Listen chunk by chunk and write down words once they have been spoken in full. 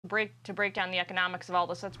To break down the economics of all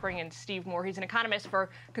this, let's bring in Steve Moore. He's an economist for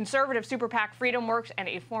conservative super PAC Freedomworks and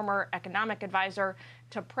a former economic advisor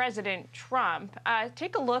to President Trump.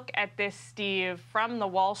 Take a look at this, Steve, from the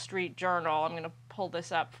Wall Street Journal. I'm going to pull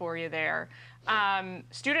this up for you there.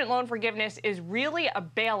 Student loan forgiveness is really a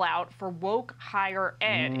bailout for woke higher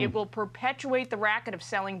ed. It will perpetuate the racket of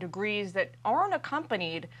selling degrees that aren't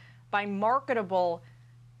accompanied by marketable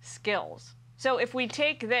skills. So if we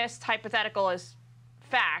take this hypothetical as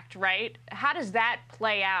fact, right, how does that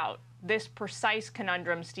play out, this precise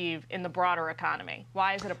conundrum, Steve, in the broader economy?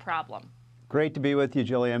 Why is it a problem? Great to be with you,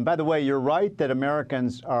 Jillian. By the way, you're right that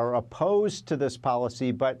Americans are opposed to this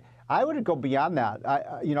policy, but I would go beyond that.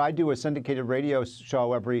 I do a syndicated radio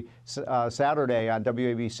show every Saturday on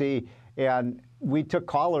WABC, and we took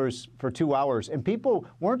callers for 2 hours, and people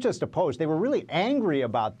weren't just opposed. They were really angry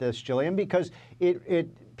about this, Jillian, because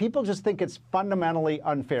people just think it's fundamentally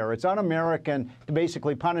unfair. It's un-American to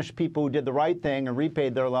basically punish people who did the right thing and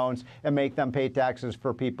repaid their loans and make them pay taxes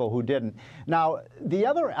for people who didn't. Now, the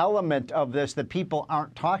other element of this that people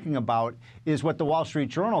aren't talking about is what the Wall Street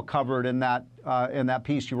Journal covered in that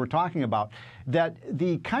piece you were talking about, that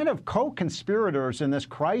the kind of co-conspirators in this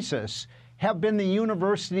crisis have been the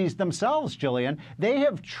universities themselves, Jillian. They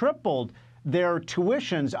have tripled their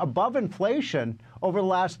tuitions above inflation over the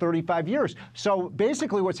last 35 years. So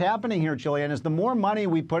basically what's happening here, Jillian, is the more money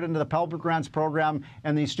we put into the Pell Grants program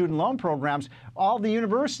and these student loan programs, all the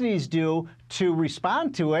universities do to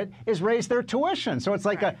respond to it is raise their tuition. So it's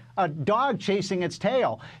like a dog chasing its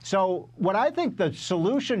tail. So what I think the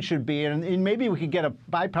solution should be, and maybe we could get a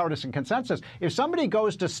bipartisan consensus, if somebody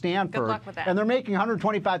goes to Stanford and they're making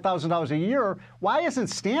 $125,000 a year, why isn't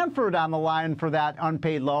Stanford on the line for that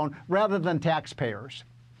unpaid loan rather than taxpayers?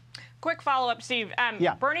 Quick follow-up, Steve.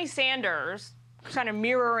 Bernie Sanders, kind of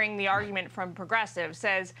mirroring the argument from progressives,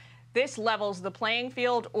 says this levels the playing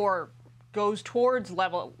field or goes towards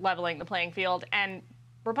leveling the playing field. And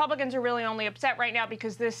Republicans are really only upset right now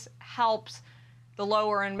because this helps the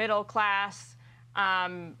lower and middle class,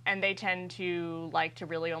 and they tend to like to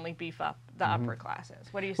really only beef up the upper classes.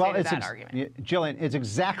 What do you say to that argument? Jillian, it's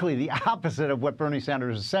exactly the opposite of what Bernie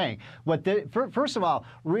Sanders is saying. First of all,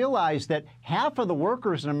 realize that half of the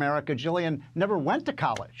workers in America, Jillian, never went to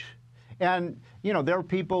college. And, there are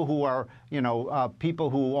people who are, people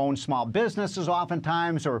who own small businesses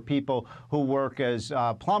oftentimes, or people who work as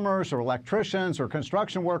plumbers or electricians or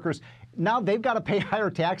construction workers. Now they've got to pay higher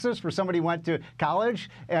taxes for somebody who went to college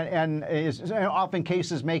and is often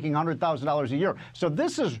cases making $100,000 a year. So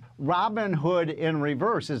this is Robin Hood in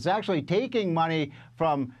reverse. It's actually taking money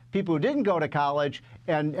from people who didn't go to college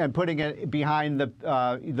and putting it behind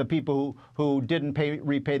the people who didn't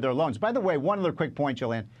repay their loans. By the way, one other quick point,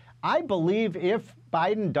 Jillian. I believe if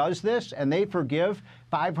Biden does this and they forgive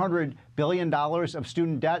 $500 billion of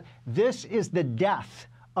student debt, this is the death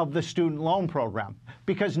of the student loan program,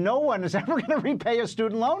 because no one is ever going to repay a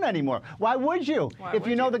student loan anymore. Why would you? If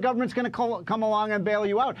you know the government's going to come along and bail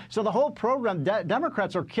you out? So the whole program,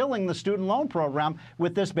 Democrats are killing the student loan program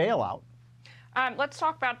with this bailout. Let's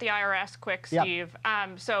talk about the IRS quick, Steve.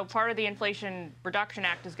 So part of the Inflation Reduction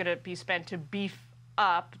Act is going to be spent to beef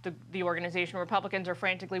up the organization. Republicans are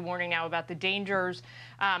frantically warning now about the dangers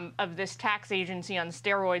of this tax agency on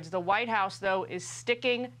steroids. The White House, though, is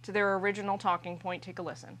sticking to their original talking point. Take a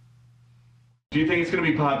listen. Do you think it's going to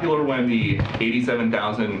be popular when the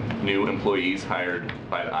 87,000 new employees hired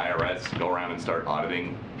by the IRS go around and start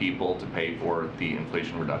auditing people to pay for the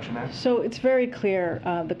Inflation Reduction Act? So it's very clear.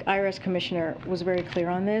 The IRS commissioner was very clear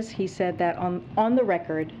on this. He said that on the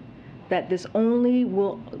record, that this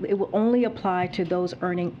will only apply to those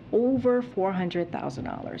earning over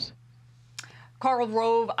 $400,000. Karl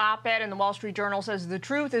Rove op-ed in the Wall Street Journal says the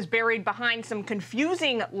truth is buried behind some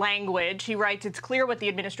confusing language. He writes, it's clear what the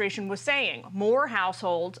administration was saying. More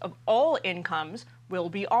households of all incomes will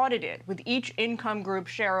be audited, with each income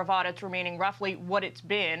group's share of audits remaining roughly what it's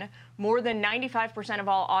been. More than 95% of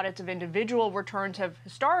all audits of individual returns have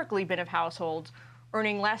historically been of households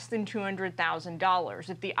earning less than $200,000.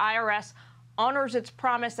 If the IRS honors its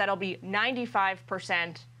promise, that'll be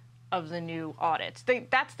 95% of the new audits.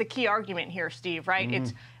 That's the key argument here, Steve, right?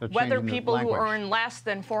 It's whether people who earn less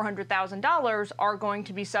than $400,000 are going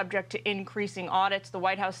to be subject to increasing audits. The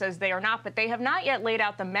White House says they are not, but they have not yet laid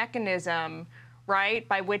out the mechanism, right,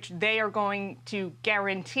 by which they are going to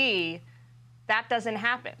guarantee that doesn't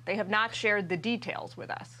happen. They have not shared the details with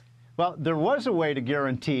us. Well, there was a way to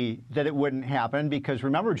guarantee that it wouldn't happen because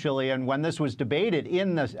remember, Jillian, when this was debated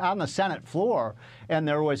on the Senate floor, and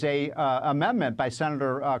there was a amendment by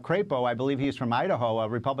Senator Crapo, I believe he's from Idaho, a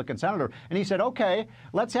Republican senator, and he said, okay,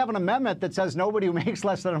 let's have an amendment that says nobody who makes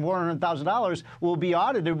less than $400,000 will be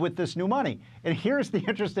audited with this new money. And here's the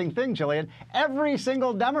interesting thing, Jillian. Every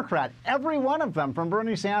single Democrat, every one of them, from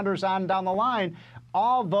Bernie Sanders on down the line,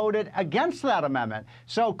 all voted against that amendment.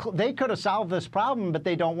 So they could have solved this problem, but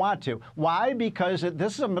they don't want to. Why? Because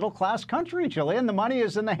this is a middle-class country, Jillian. The money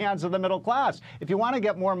is in the hands of the middle class. If you want to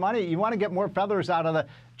get more money, you want to get more feathers out of the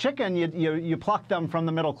chicken, you pluck them from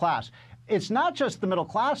the middle class. It's not just the middle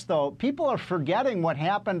class, though. People are forgetting what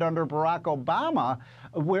happened under Barack Obama,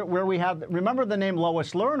 where we have, remember the name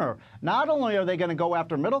Lois Lerner. Not only are they going to go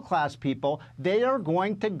after middle-class people, they are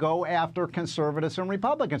going to go after conservatives and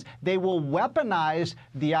Republicans. They will weaponize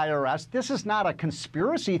the IRS. This is not a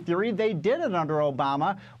conspiracy theory. They did it under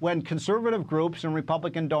Obama when conservative groups and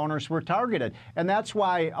Republican donors were targeted. And that's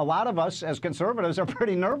why a lot of us as conservatives are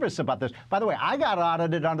pretty nervous about this. By the way, I got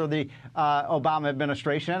audited under the Obama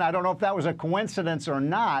administration. I don't know if that was a coincidence or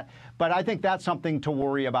not, but I think that's something to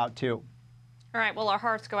worry about, too. All right. Well, our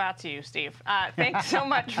hearts go out to you, Steve. Thanks so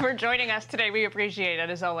much for joining us today. We appreciate it,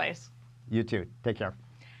 as always. You too. Take care.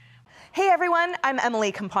 Hey, everyone. I'm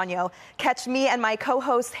Emily Campagno. Catch me and my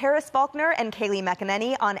co-hosts Harris Faulkner and Kaylee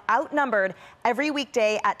McEnany on Outnumbered every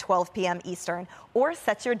weekday at 12 p.m. Eastern, or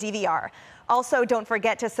set your DVR. Also, don't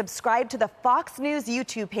forget to subscribe to the Fox News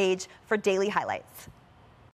YouTube page for daily highlights.